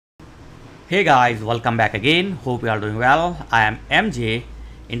Hey guys, welcome back again. Hope you are doing well. I am MJ.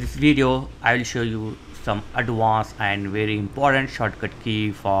 In this video, I will show you some advanced and very important shortcut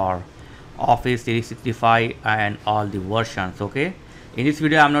key for Office 365 and all the versions. Okay. In this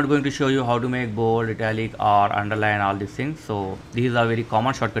video, I'm not going to show you how to make bold, italic, or underline all these things. So these are very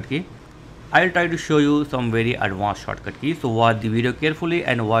common shortcut key. I will try to show you some very advanced shortcut keys. So watch the video carefully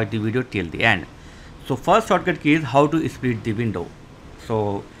and watch the video till the end. So first shortcut key is how to split the window.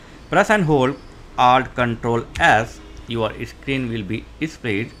 So press and hold Alt Control S, your screen will be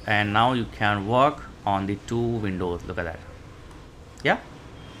split and now you can work on the two windows. Look at that. Yeah.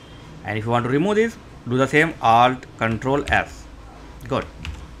 And if you want to remove this, do the same, Alt Control S. Good.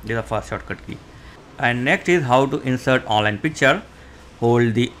 This is the first shortcut key. And next is how to insert online picture.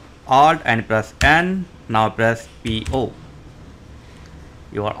 Hold the Alt and press N. Now press PO.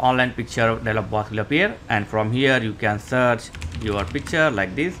 Your online picture dialog box will appear, and from here you can search your picture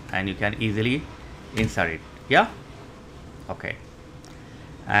like this and you can easily insert it. Yeah. Okay.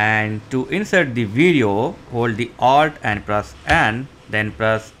 And to insert the video, hold the Alt and press N, then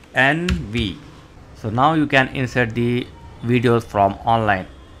press NV. So now you can insert the videos from online.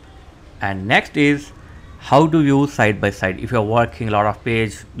 And next is how to view side by side. If you are working a lot of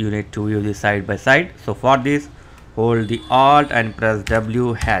page, you need to view this side by side. So for this, hold the Alt and press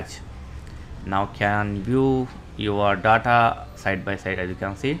WH. Now can view your data side by side. As you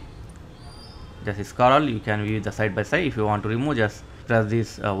can see, just scroll, you can view the side by side. If you want to remove, just press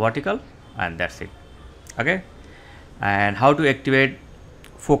this vertical and that's it. Okay. And how to activate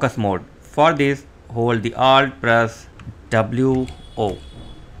focus mode. For this, hold the Alt, press WO,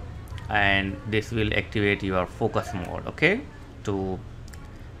 and this will activate your focus mode. Okay. To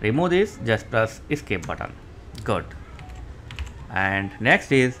remove this, just press escape button. Good. And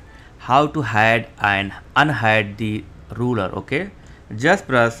next is how to hide and unhide the ruler. Okay, just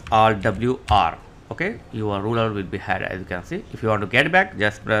press Alt WR. Okay, your ruler will be hid. As you can see, if you want to get back,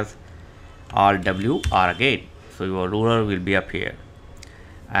 just press Alt WR again, so your ruler will be up here.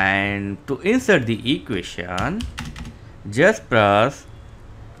 And to insert the equation, just press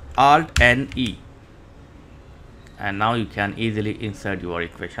Alt NE, and now you can easily insert your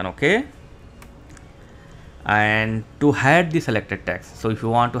equation. Okay. And to hide the selected text, so if you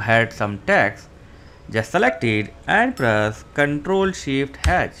want to hide some text, just select it and press Ctrl Shift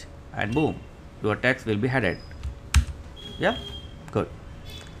H, and boom, your text will be hidden. Yeah, good.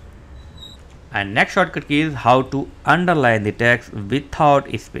 And next shortcut key is how to underline the text without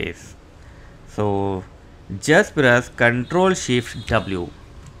space. So just press Ctrl Shift W.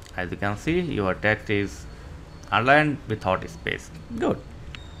 As you can see, your text is underlined without space. Good.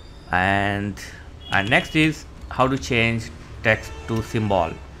 And next is how to change text to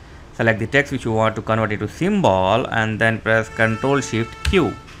symbol. Select the text which you want to convert it to symbol and then press Ctrl Shift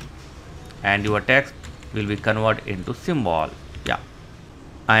Q, and your text will be converted into symbol. Yeah.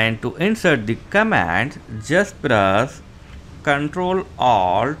 And to insert the command, just press Ctrl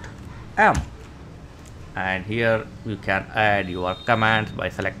Alt M, and here you can add your commands by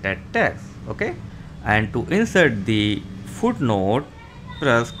selected text. Okay. And to insert the footnote,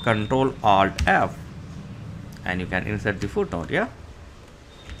 press Ctrl Alt F, and you can insert the footnote. Yeah.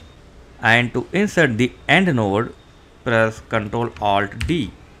 And to insert the endnote, press Ctrl Alt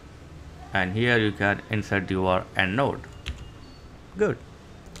D, and here you can insert your endnote. Good.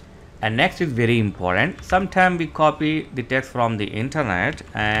 And next is very important. Sometimes we copy the text from the internet,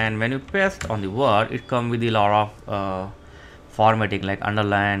 and when you paste on the word, it comes with a lot of formatting like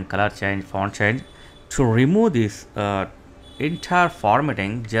underline, color change, font change. To remove this entire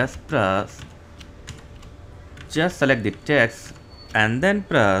formatting, just select the text and then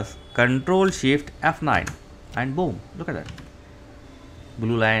press Ctrl Shift F9, and boom, look at that,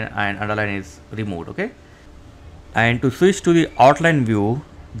 blue line and underline is removed. Okay. And to switch to the outline view,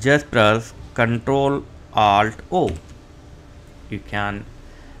 just press Ctrl Alt O. You can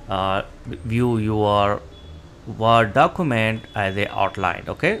view your Word document as a outline.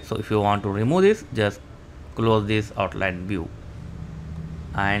 Okay. So if you want to remove this, just close this outline view.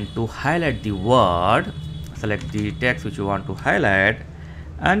 And to highlight the word, select the text which you want to highlight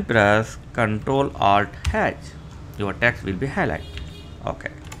and press Ctrl Alt H. Your text will be highlighted. Okay.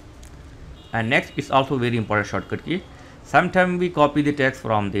 And next is also very important shortcut key. Sometimes we copy the text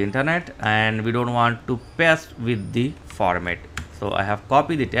from the internet and we don't want to paste with the format. So I have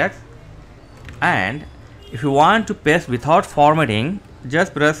copied the text, and if you want to paste without formatting,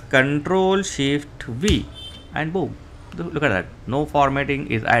 just press Ctrl Shift V, and boom, look at that, no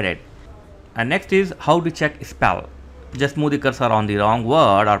formatting is added. And next is how to check spell. Just move the cursor on the wrong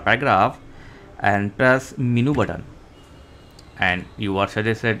word or paragraph and press menu button, and your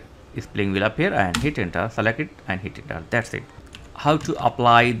suggested spelling will appear, and hit enter, select it and hit enter. That's it. How to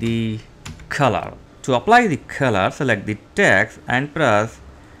apply the color? To apply the color, select the text and press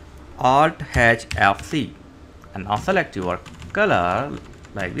Alt H F-C, and now select your color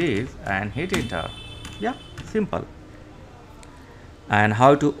like this and hit enter. Yeah, simple. And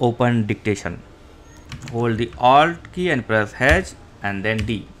how to open dictation? Hold the Alt key and press H and then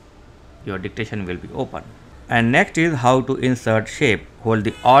D. Your dictation will be open. And next is how to insert shape. Hold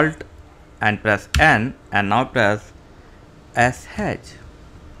the Alt and press N and now press SH.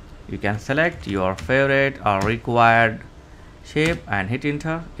 You can select your favorite or required shape and hit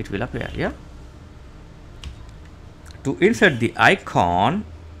enter. It will appear. Yeah. To insert the icon,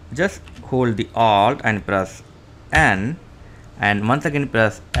 just hold the Alt and press N and once again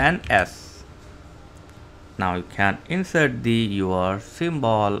press NS. Now you can insert your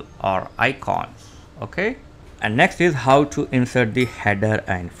symbol or icons. Okay. And next is how to insert the header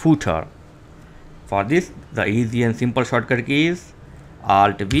and footer. For this, the easy and simple shortcut key is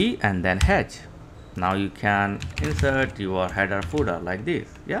Alt V and then H. Now you can insert your header footer like this.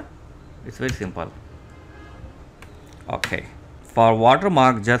 Yeah, it's very simple. Okay. For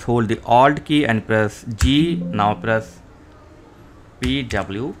watermark, just hold the Alt key and press G. Now press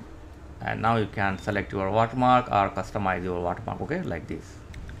PW, and now you can select your watermark or customize your watermark. Okay, like this.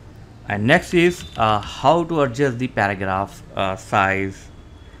 And next is how to adjust the paragraph size.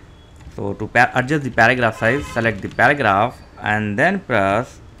 So to adjust the paragraph size, select the paragraph and then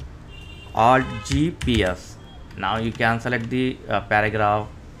press Alt GPS. Now you can select the paragraph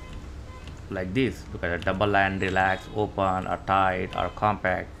like this. Look at it, double line, relax, open, or tight, or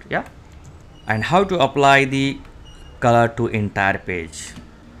compact. Yeah. And how to apply the color to entire page?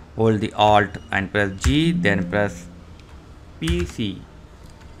 Hold the Alt and press G, then press PC,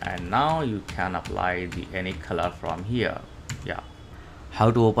 and now you can apply any color from here. Yeah.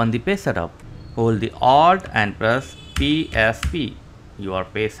 How to open the page setup? Hold the Alt and press PSP. Your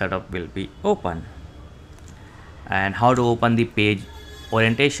page setup will be open. And how to open the page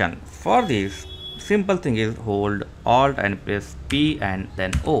orientation? For this, simple thing is hold Alt and press P and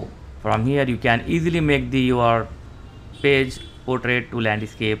then O. From here you can easily make your page portrait to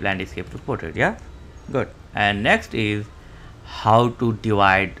landscape, landscape to portrait. Yeah, good. And next is how to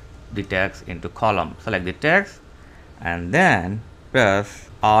divide the text into column. Select the text and then press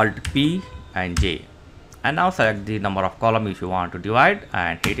Alt P and J, and now select the number of column if you want to divide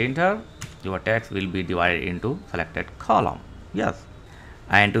and hit enter. Your text will be divided into selected column. Yes.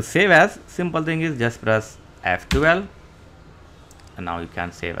 And to save as, simple thing is just press F12, and now you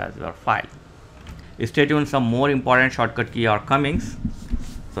can save as your file. Stay tuned, some more important shortcut key are coming.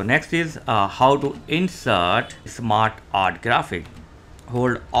 So next is how to insert smart art graphic.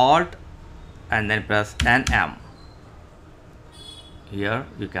 Hold Alt and then press NM. Here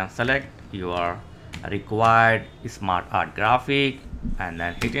you can select your required smart art graphic and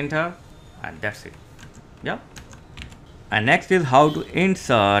then hit enter, and that's it. Yeah. And next is how to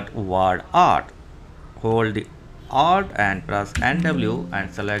insert word art. Hold the Alt and press NW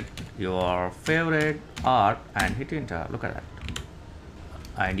and select your favorite art and hit enter. Look at that.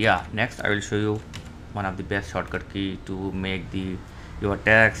 And yeah, next I will show you one of the best shortcut key to make your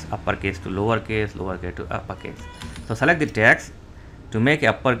text uppercase to lowercase, lowercase to uppercase. So select the text. To make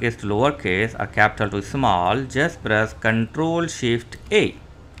uppercase to lowercase or capital to small, just press Ctrl Shift A.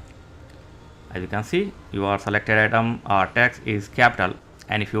 As you can see, your selected item or text is capital,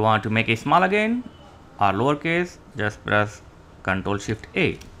 and if you want to make it small again or lowercase, just press Ctrl Shift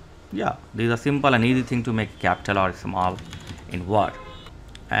A. Yeah, this is a simple and easy thing to make capital or small in Word.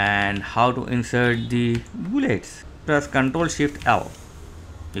 And how to insert the bullets? Press Ctrl Shift L.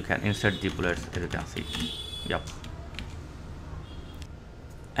 You can insert the bullets, as you can see. Yep.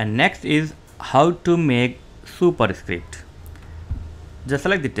 And next is how to make superscript. Just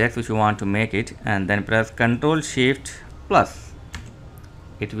select the text which you want to make it and then press Ctrl Shift plus.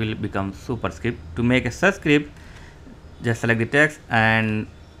 It will become superscript. To make a subscript, just select the text and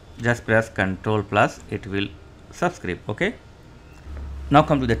just press Ctrl plus. It will subscript. Okay. Now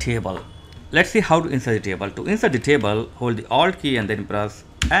come to the table. Let's see how to insert the table. To insert the table, hold the Alt key and then press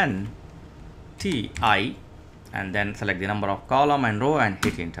N T I and then select the number of column and row and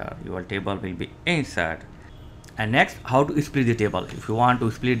hit enter. Your table will be inserted. And next, how to split the table. If you want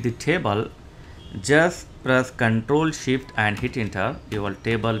to split the table, just press Ctrl Shift and hit enter. Your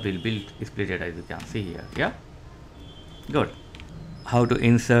table will be split, as you can see here. Yeah, good. How to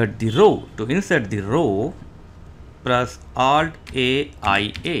insert the row? To insert the row, press Alt A.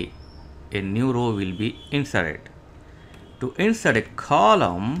 A new row will be inserted. To insert a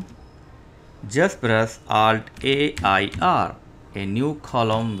column, just press Alt AIR. a new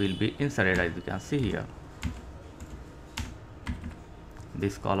column will be inserted, as you can see here.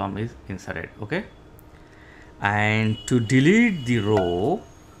 This column is inserted. Okay, and to delete the row,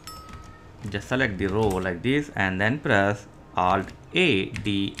 just select the row like this and then press Alt A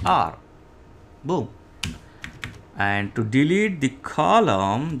D R. Boom. And to delete the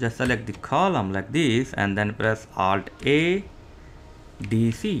column, just select the column like this and then press Alt A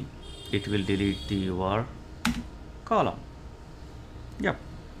D C. It will delete your column. Yep.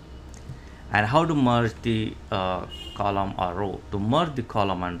 And how to merge the column or row? To merge the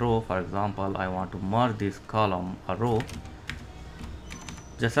column and row, for example, I want to merge this column or row.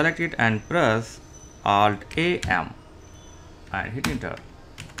 Just select it and press Alt AM and hit enter.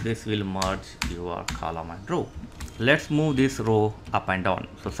 This will merge your column and row. Let's move this row up and down.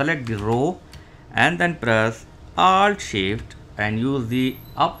 So select the row and then press Alt Shift and use the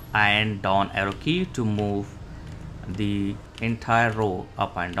up and down arrow key to move the entire row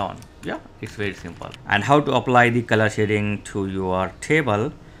up and down. Yeah, it's very simple. And how to apply the color shading to your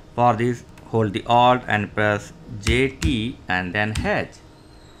table? For this, hold the Alt and press JT and then H.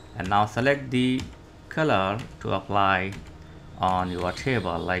 And now select the color to apply on your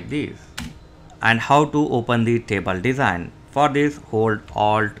table like this. And how to open the table design? For this, hold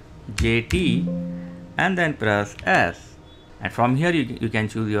Alt JT and then press S. And from here you can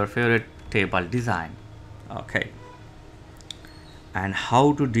choose your favorite table design. Okay. And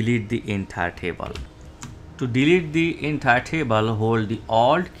how to delete the entire table? To delete the entire table, hold the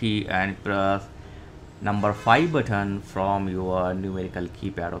Alt key and press number 5 button from your numerical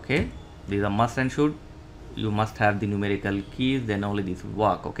keypad. Okay, these are must and should. You must have the numerical keys, then only this will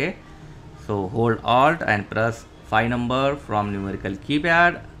work. Okay, so hold Alt and press 5 number from numerical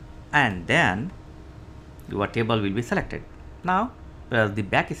keypad and then your table will be selected. Now press the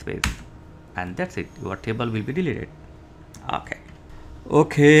backspace and that's it, your table will be deleted.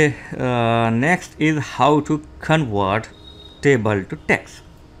 Okay, next is how to convert table to text.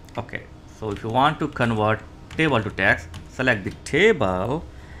 Okay, so if you want to convert table to text, select the table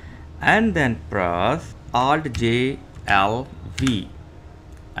and then press Alt J L V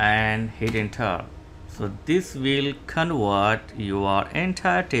and hit enter. So this will convert your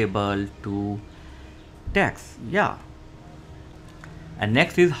entire table to text. Yeah. And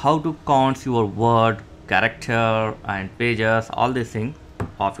next is how to count your word, character and pages, all these things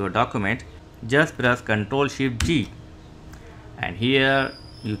of your document. Just press Ctrl Shift G and here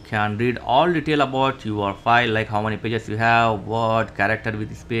you can read all detail about your file, like how many pages you have, word, character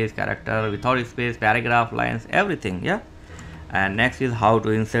with space, character without space, paragraph, lines, everything. Yeah. And next is how to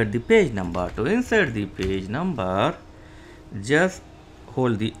insert the page number. To insert the page number, just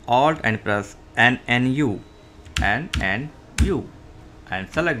hold the Alt and press NNU and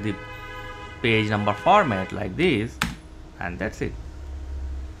select the page number format like this, and that's it.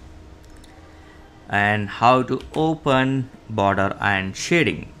 And how to open border and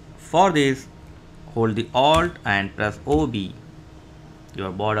shading. For this, hold the Alt and press OB.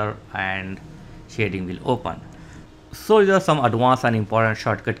 Your border and shading will open. So these are some advanced and important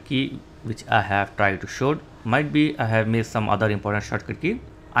shortcut key which I have tried to show. Might be I have missed some other important shortcut key.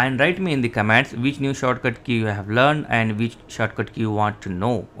 And write me in the comments which new shortcut key you have learned and which shortcut key you want to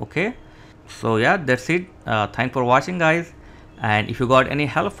know. Okay, so yeah, that's it. Thanks for watching, guys. And if you got any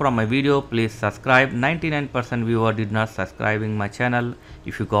help from my video, please subscribe. 99% viewer did not subscribing my channel.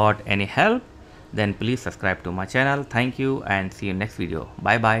 If you got any help, then please subscribe to my channel. Thank you and see you next video.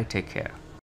 Bye bye, take care.